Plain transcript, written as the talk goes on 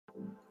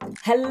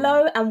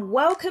Hello and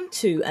welcome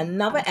to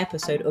another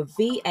episode of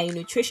VA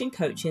Nutrition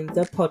Coaching,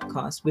 the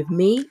podcast with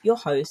me, your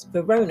host,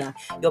 Verona,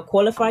 your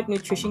qualified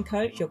nutrition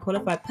coach, your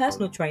qualified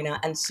personal trainer,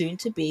 and soon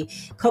to be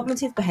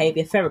cognitive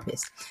behavior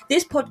therapist.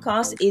 This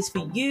podcast is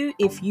for you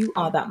if you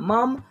are that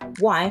mum,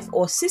 wife,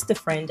 or sister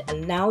friend,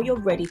 and now you're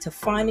ready to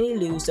finally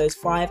lose those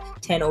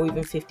 5, 10, or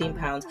even 15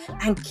 pounds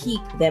and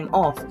keep them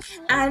off.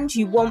 And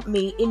you want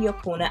me in your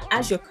corner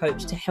as your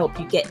coach to help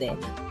you get there.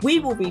 We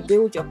will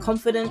rebuild your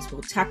confidence,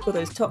 we'll tackle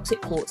those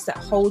toxic thoughts that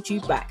hold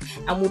you back,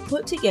 and we'll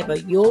put together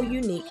your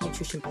unique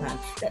nutrition plan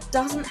that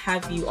doesn't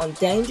have you on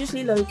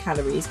dangerously low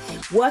calories,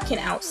 working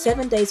out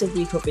 7 days a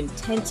week of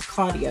intense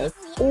cardio,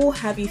 or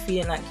have you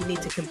feeling like you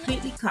need to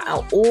completely cut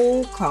out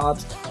all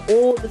carbs,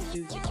 all the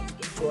foods that you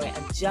enjoy,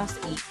 and just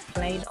eat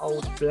plain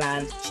old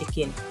bland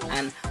chicken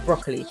and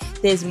broccoli.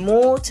 There's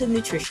more to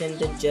nutrition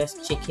than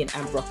just chicken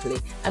and broccoli,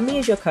 and me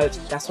as your coach,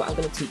 that's what I'm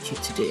going to teach you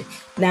to do.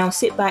 Now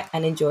sit back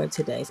and enjoy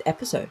today's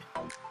episode.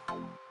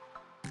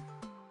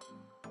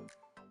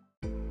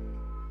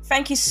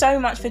 Thank you so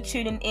much for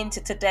tuning in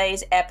to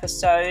today's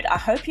episode. I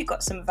hope you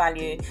got some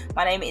value.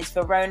 My name is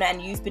Verona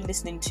and you've been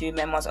listening to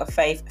Memoirs of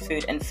Faith,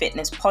 Food and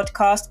Fitness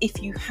podcast.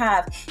 If you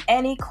have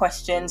any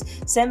questions,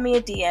 send me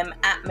a DM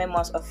at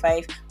Memoirs of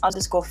Faith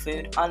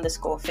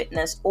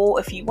 _food_fitness. Or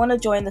if you want to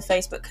join the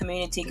Facebook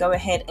community, go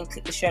ahead and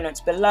click the show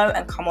notes below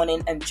and come on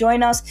in and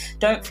join us.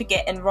 Don't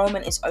forget,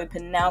 enrollment is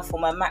open now for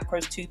my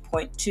Macros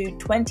 2.2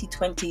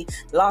 2020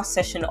 last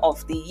session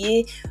of the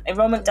year.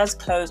 Enrollment does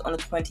close on the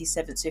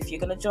 27th. So if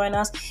you're going to join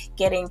us,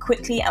 get in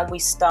quickly, and we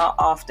start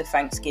after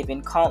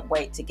Thanksgiving. Can't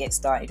wait to get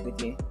started with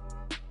you.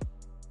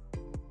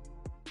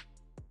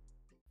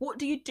 What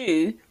do you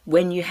do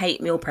when you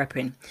hate meal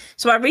prepping?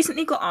 So I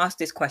recently got asked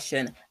this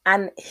question,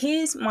 and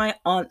here's my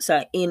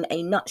answer in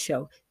a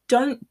nutshell.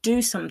 Don't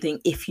do something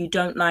if you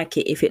don't like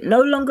it. If it no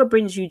longer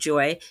brings you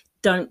joy,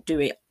 don't do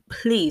it.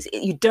 Please,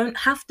 you don't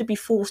have to be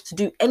forced to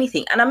do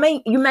anything.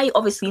 And you may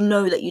obviously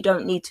know that you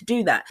don't need to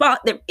do that,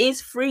 but there is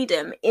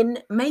freedom in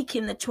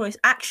making the choice.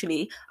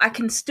 Actually, I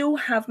can still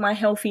have my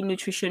healthy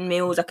nutrition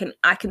meals.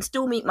 I can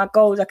still meet my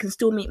goals. I can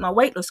still meet my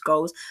weight loss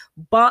goals,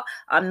 but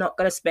I'm not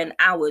going to spend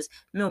hours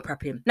meal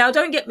prepping. Now,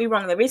 don't get me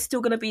wrong. There is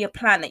still going to be a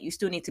plan that you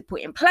still need to put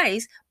in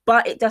place,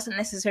 but it doesn't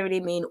necessarily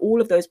mean all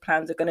of those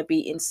plans are going to be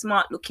in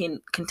smart looking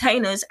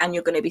containers and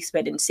you're going to be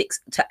spending 6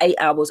 to 8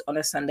 hours on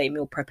a Sunday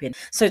meal prepping.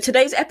 So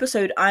today's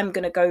episode, I'm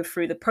going to go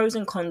through the pros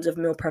and cons of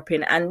meal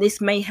prepping, and this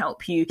may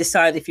help you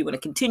decide if you want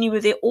to continue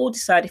with it or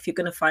decide if you're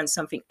going to find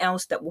something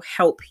else that will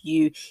help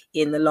you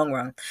in the long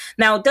run.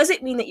 Now, does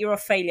it mean that you're a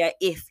failure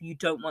if you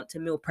don't want to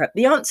meal prep?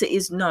 The answer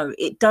is no.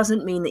 It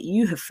doesn't mean that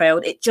you have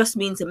failed. It just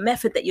means the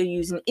method that you're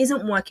using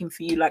isn't working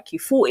for you like you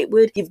thought it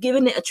would. You've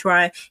given it a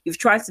try. You've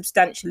tried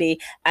substantially,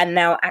 and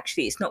now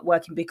actually it's not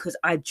working because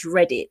I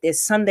dread it. There's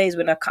Sundays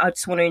when I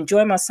just want to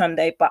enjoy my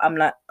Sunday, but I'm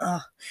like,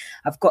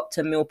 I've got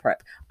to meal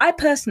prep. I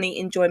personally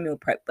enjoy meal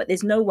prep, but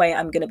there's no way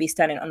I'm going to be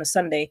standing on a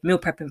Sunday meal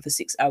prepping for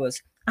 6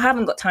 hours. I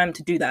haven't got time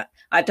to do that.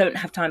 I don't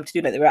have time to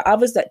do that. There are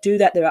others that do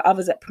that. There are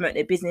others that promote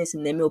their business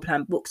and their meal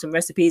plan books and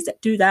recipes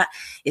that do that.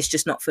 It's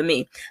just not for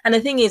me. And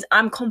the thing is,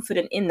 I'm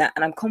confident in that.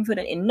 And I'm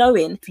confident in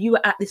knowing if you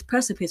are at this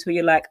precipice where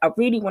you're like, I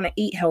really want to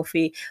eat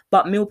healthy,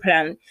 but meal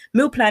planning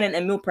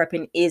and meal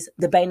prepping is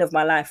the bane of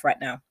my life right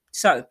now.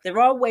 So there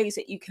are ways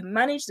that you can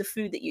manage the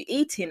food that you're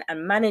eating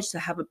and manage to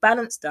have a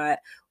balanced diet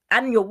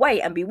and your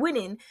weight and be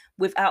winning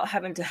without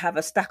having to have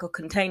a stack of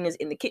containers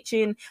in the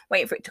kitchen,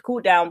 waiting for it to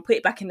cool down, put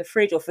it back in the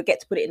fridge, or forget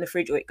to put it in the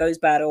fridge or it goes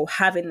bad, or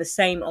having the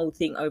same old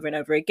thing over and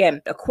over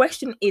again. The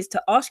question is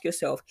to ask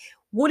yourself,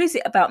 what is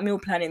it about meal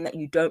planning that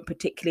you don't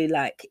particularly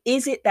like?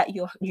 Is it that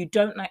you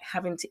don't like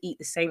having to eat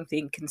the same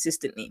thing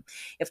consistently?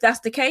 If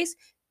that's the case,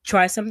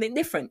 try something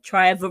different.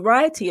 Try a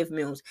variety of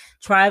meals.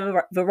 Try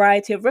a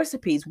variety of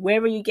recipes.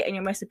 Where are you getting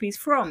your recipes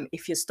from?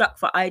 If you're stuck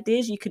for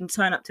ideas, you can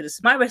sign up to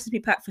My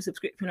Recipe Pack for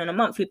subscription on a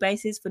monthly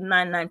basis for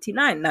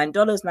 $9.99,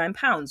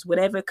 £9,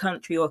 whatever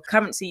country or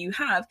currency you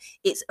have.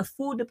 It's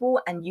affordable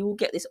and you will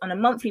get this on a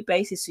monthly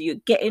basis. So you're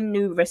getting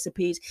new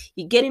recipes.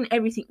 You're getting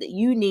everything that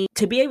you need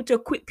to be able to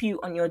equip you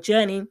on your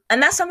journey.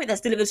 And that's something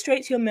that's delivered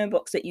straight to your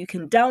mailbox that you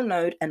can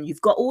download, and you've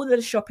got all of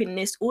the shopping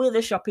list, all of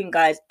the shopping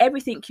guides,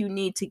 everything you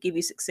need to give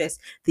you success.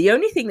 The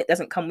only thing that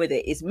doesn't come with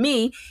it is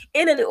me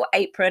in a little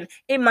apron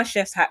in my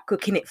chef's hat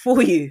cooking it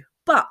for you.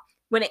 But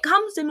when it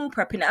comes to meal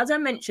prepping, as I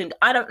mentioned,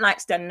 I don't like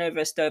standing over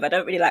a stove. I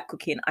don't really like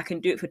cooking. I can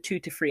do it for 2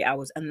 to 3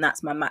 hours, and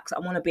that's my max. I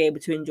want to be able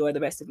to enjoy the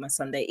rest of my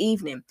Sunday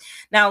evening.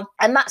 Now,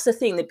 and that's the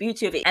thing, the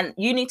beauty of it. And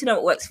you need to know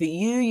what works for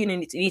you. You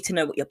need to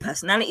know what your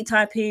personality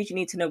type is. You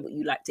need to know what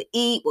you like to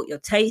eat, what your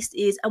taste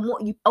is, and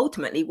what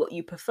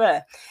you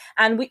prefer.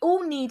 And we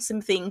all need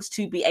some things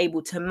to be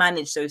able to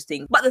manage those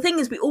things. But the thing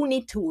is, we all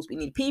need tools. We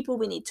need people,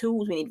 we need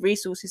tools, we need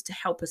resources to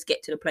help us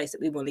get to the place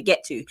that we want to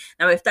get to.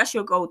 Now, if that's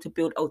your goal, to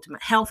build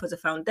ultimate health as a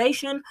foundation,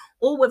 nutrition,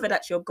 or whether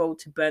that's your goal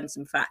to burn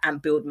some fat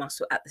and build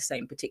muscle at the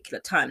same particular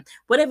time.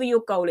 Whatever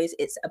your goal is,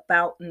 it's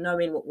about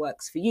knowing what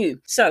works for you.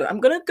 So I'm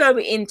going to go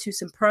into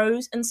some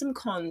pros and some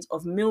cons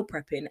of meal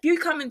prepping. If you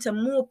come into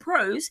more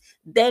pros,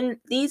 then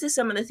these are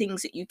some of the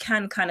things that you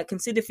can kind of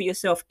consider for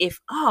yourself. If,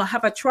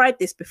 have I tried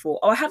this before?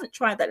 Oh, I haven't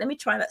tried that. Let me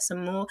try that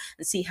some more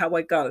and see how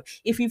I go.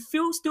 If you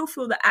still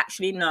feel that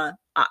actually, no,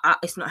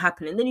 it's not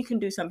happening, then you can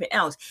do something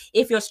else.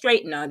 If you're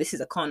straight, no, this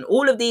is a con.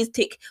 All of these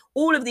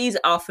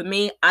are for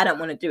me, I don't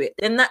want to do it.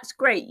 Then that's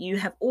great. You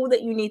have all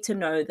that you need to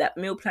know that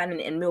meal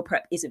planning and meal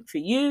prep isn't for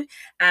you,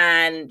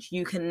 and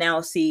you can now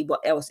see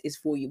what else is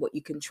for you, what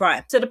you can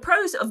try. So the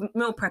pros of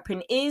meal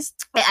prepping is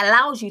it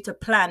allows you to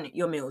plan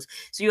your meals.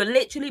 So you're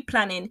literally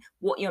planning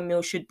what your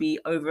meal should be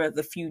over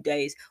the few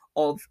days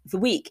of the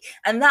week.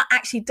 And that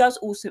actually does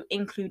also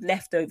include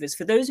leftovers.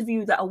 For those of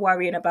you that are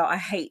worrying about, I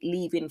hate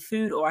leaving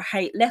food or I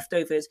hate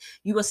leftovers,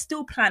 you are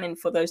still planning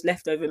for those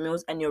leftover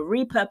meals and you're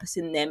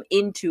repurposing them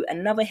into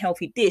another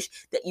healthy dish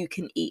that you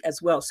can eat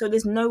as well. So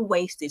there's no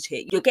wastage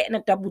here. You're getting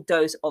a double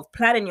dose of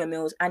planning your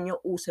meals, and you're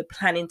also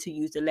planning to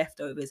use the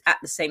leftovers at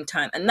the same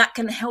time. And that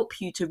can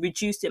help you to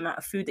reduce the amount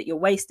of food that you're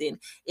wasting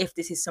if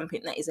this is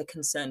something that is a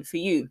concern for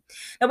you.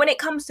 Now, when it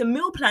comes to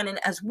meal planning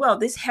as well,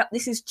 this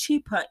is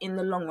cheaper in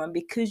the long run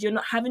because you're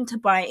not having to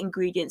buy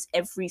ingredients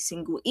every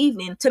single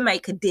evening to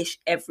make a dish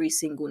every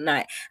single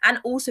night. And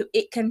also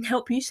it can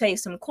help you save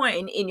some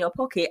coin in your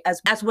pocket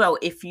as well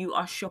if you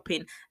are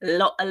shopping a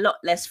lot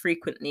less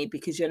frequently,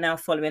 because you're now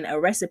following a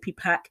recipe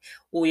pack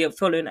or you're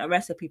following a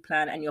recipe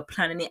plan and you're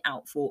planning it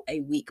out for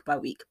a week by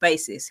week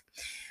basis.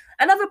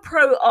 Another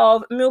pro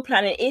of meal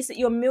planning is that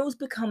your meals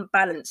become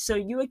balanced. So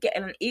you are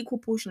getting an equal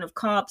portion of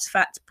carbs,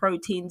 fats,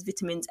 proteins,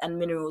 vitamins, and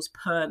minerals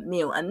per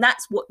meal. And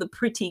that's what the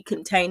pretty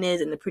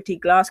containers and the pretty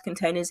glass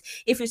containers,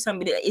 if you're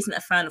somebody that isn't a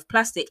fan of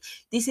plastic,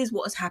 this is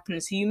what has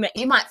happened. So you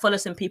might follow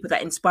some people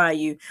that inspire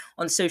you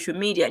on social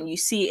media and you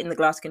see it in the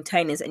glass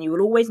containers, and you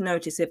will always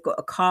notice they've got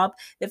a carb,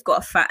 they've got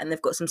a fat, and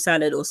they've got some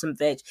salad or some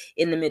veg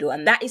in the middle.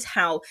 And that is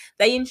how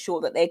they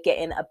ensure that they're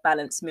getting a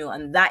balanced meal.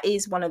 And that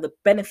is one of the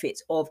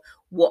benefits of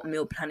what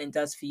meal planning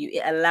does for you.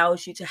 It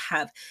allows you to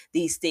have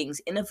these things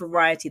in a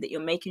variety, that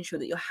you're making sure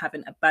that you're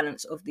having a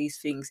balance of these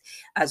things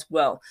as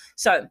well.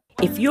 So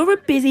if you're a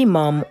busy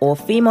mom or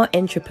female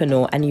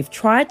entrepreneur and you've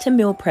tried to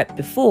meal prep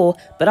before,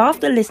 but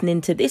after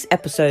listening to this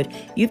episode,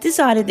 you've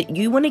decided that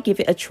you want to give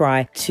it a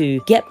try to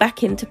get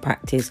back into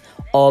practice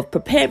of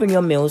preparing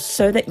your meals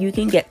so that you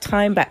can get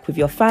time back with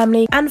your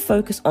family and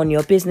focus on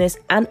your business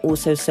and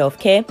also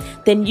self-care,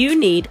 then you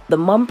need the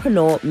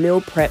Mompreneur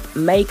Meal Prep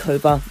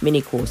Makeover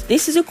mini course.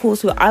 This is a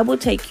course where I will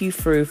take you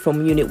through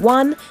from Unit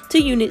 1 to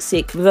Unit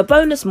 6 with a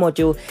bonus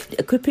module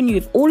equipping you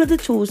with all of the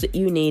tools that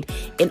you need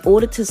in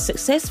order to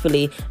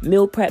successfully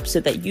meal prep so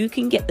that you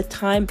can get the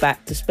time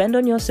back to spend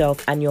on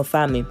yourself and your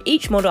family.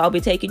 Each module I'll be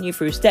taking you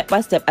through step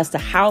by step as to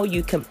how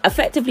you can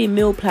effectively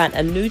meal plan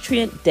a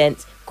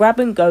nutrient-dense grab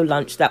and go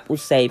lunch that will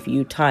save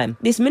you time.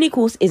 This mini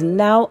course is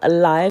now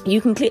live. You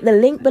can click the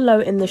link below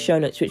in the show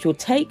notes, which will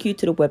take you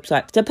to the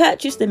website to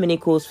purchase the mini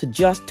course for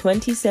just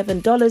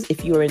 $27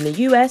 if you're in the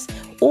US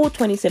or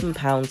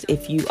 £27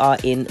 if you are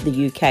in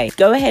the UK.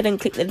 Go ahead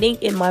and click the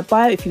link in my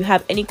bio. If you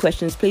have any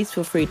questions, please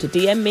feel free to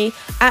DM me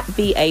at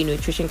VA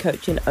Nutrition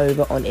Coaching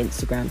over on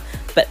Instagram.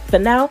 But for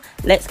now,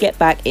 let's get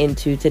back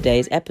into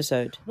today's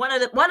episode. One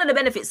of the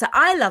benefits that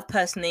I love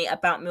personally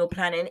about meal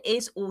planning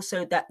is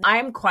also that I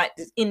am quite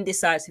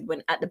indecisive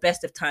when at the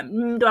best of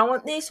time. Do I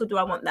want this or do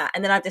I want that?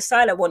 And then I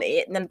decide I want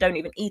it and then don't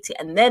even eat it.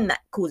 And then that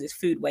causes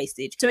food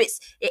wastage. So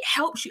it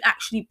helps you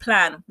actually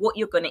plan what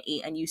you're going to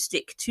eat and you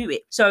stick to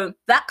it. So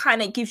that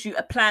kind of gives you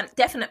a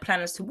definite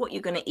plan as to what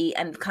you're going to eat,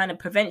 and kind of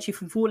prevents you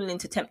from falling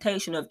into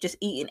temptation of just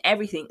eating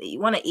everything that you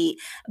want to eat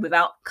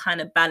without kind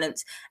of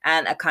balance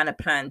and a kind of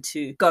plan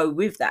to go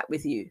with that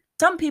with you.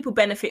 Some people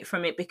benefit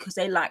from it because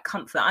they like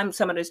comfort.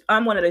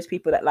 I'm one of those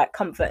people that like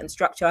comfort and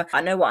structure.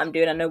 I know what I'm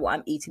doing. I know what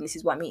I'm eating. This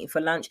is what I'm eating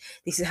for lunch.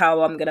 This is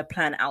how I'm going to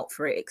plan out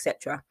for it,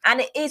 etc.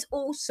 And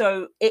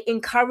it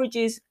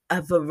encourages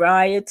a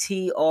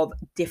variety of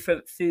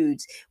different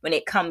foods when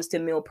it comes to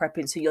meal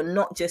prepping. So you're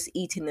not just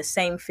eating the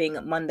same thing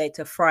Monday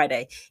to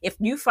Friday. If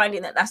you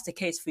finding that that's the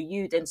case for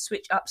you, then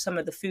switch up some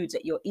of the foods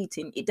that you're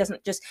eating.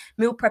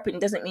 Meal prepping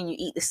doesn't mean you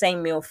eat the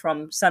same meal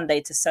from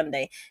Sunday to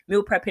Sunday.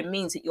 Meal prepping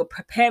means that you're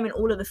preparing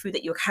all of the food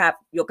that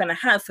you're going to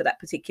have for that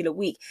particular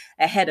week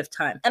ahead of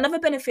time. Another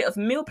benefit of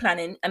meal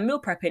planning and meal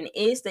prepping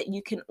is that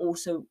you can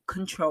also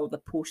control the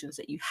portions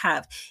that you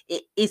have.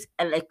 It is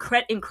an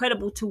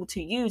incredible tool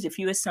to use if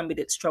you are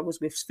somebody that struggles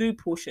with food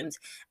portions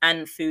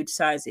and food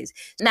sizes.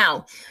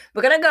 Now,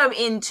 we're going to go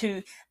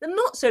into the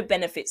not so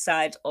benefit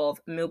side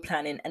of meal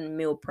planning and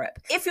meal prep.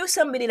 If you're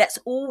somebody that's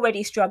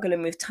already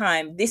struggling with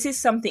time, this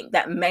is something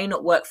that may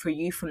not work for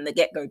you from the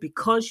get-go,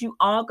 because you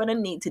are going to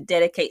need to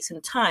dedicate some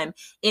time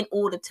in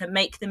order to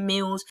make the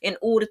meals, in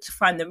order to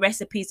find the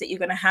recipes that you're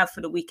going to have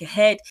for the week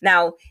ahead.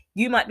 Now,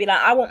 You might be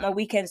like, I want my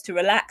weekends to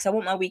relax. I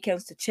want my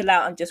weekends to chill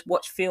out and just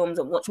watch films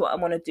and watch what I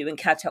want to do and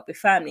catch up with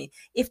family.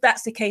 If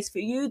that's the case for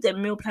you,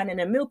 then meal planning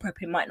and meal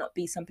prepping might not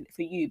be something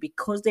for you,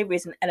 because there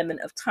is an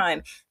element of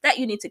time that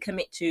you need to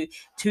commit to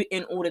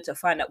in order to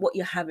find out what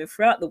you're having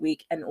throughout the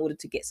week in order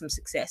to get some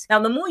success. Now,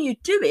 the more you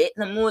do it,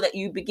 the more that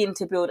you begin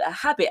to build a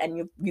habit, and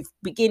you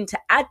begin to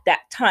add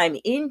that time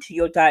into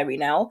your diary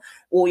now,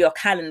 or your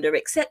calendar,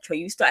 etc.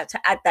 You start to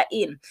add that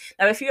in.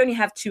 Now, if you only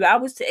have 2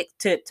 hours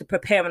to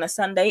prepare on a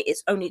Sunday,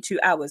 it's only 2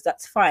 hours.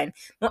 That's fine.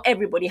 Not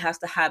everybody has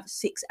to have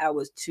 6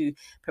 hours to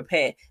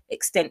prepare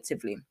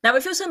extensively. Now,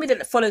 if you're somebody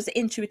that follows the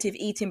intuitive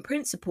eating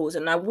principles,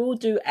 and I will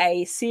do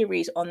a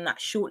series on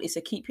that shortly,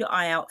 so keep your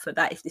eye out for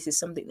that. If this is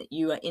something that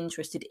you are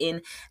interested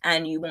in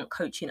and you want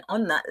coaching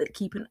on that,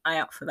 keep an eye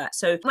out for that.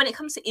 So when it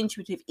comes to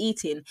intuitive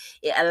eating,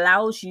 it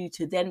allows you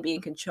to then be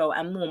in control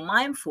and more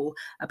mindful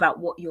about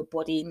what your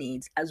body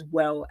needs as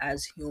well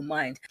as your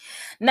mind.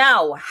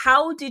 Now,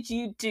 how did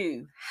you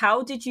do?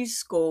 How did you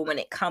score when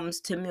it comes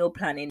to meal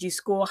planning? Did you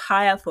score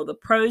higher for the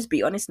pros?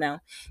 Be honest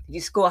now. Did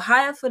you score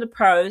higher for the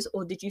pros,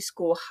 or did you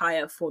score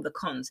higher for the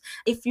cons?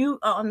 If you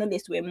are on the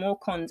list with more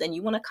cons and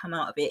you want to come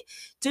out of it,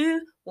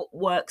 do what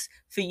works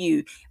for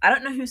you. I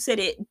don't know who said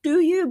it.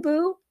 Do you,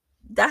 boo?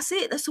 That's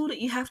it. That's all that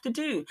you have to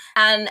do.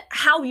 And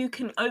how you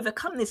can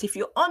overcome this, if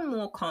you're on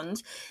more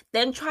cons,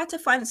 then try to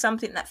find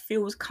something that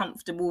feels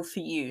comfortable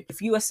for you.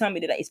 If you are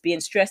somebody that is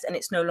being stressed and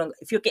it's no longer,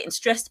 if you're getting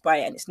stressed by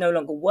it and it's no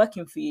longer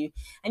working for you,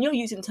 and you're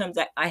using terms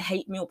like I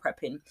hate meal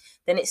prepping,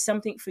 then it's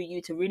something for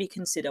you to really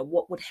consider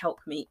what would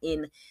help me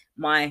in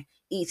my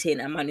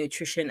eating and my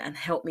nutrition and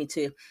help me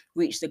to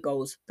reach the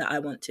goals that I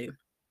want to.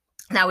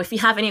 Now, if you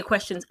have any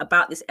questions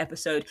about this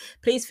episode,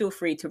 please feel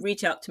free to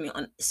reach out to me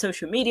on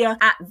social media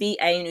at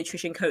VA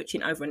Nutrition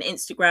Coaching over on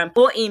Instagram,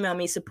 or email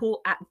me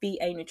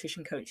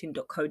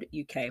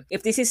support@vanutritioncoaching.co.uk.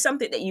 If this is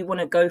something that you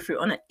want to go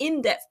through on an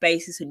in-depth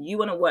basis and you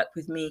want to work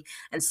with me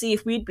and see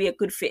if we'd be a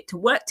good fit to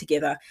work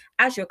together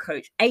as your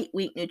coach,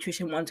 8-week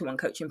nutrition one-to-one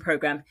coaching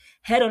program,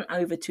 head on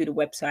over to the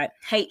website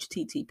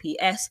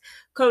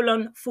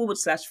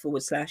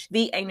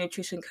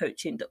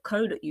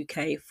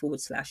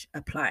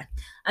https://vanutritioncoaching.co.uk/apply.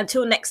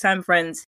 Until next time, friends.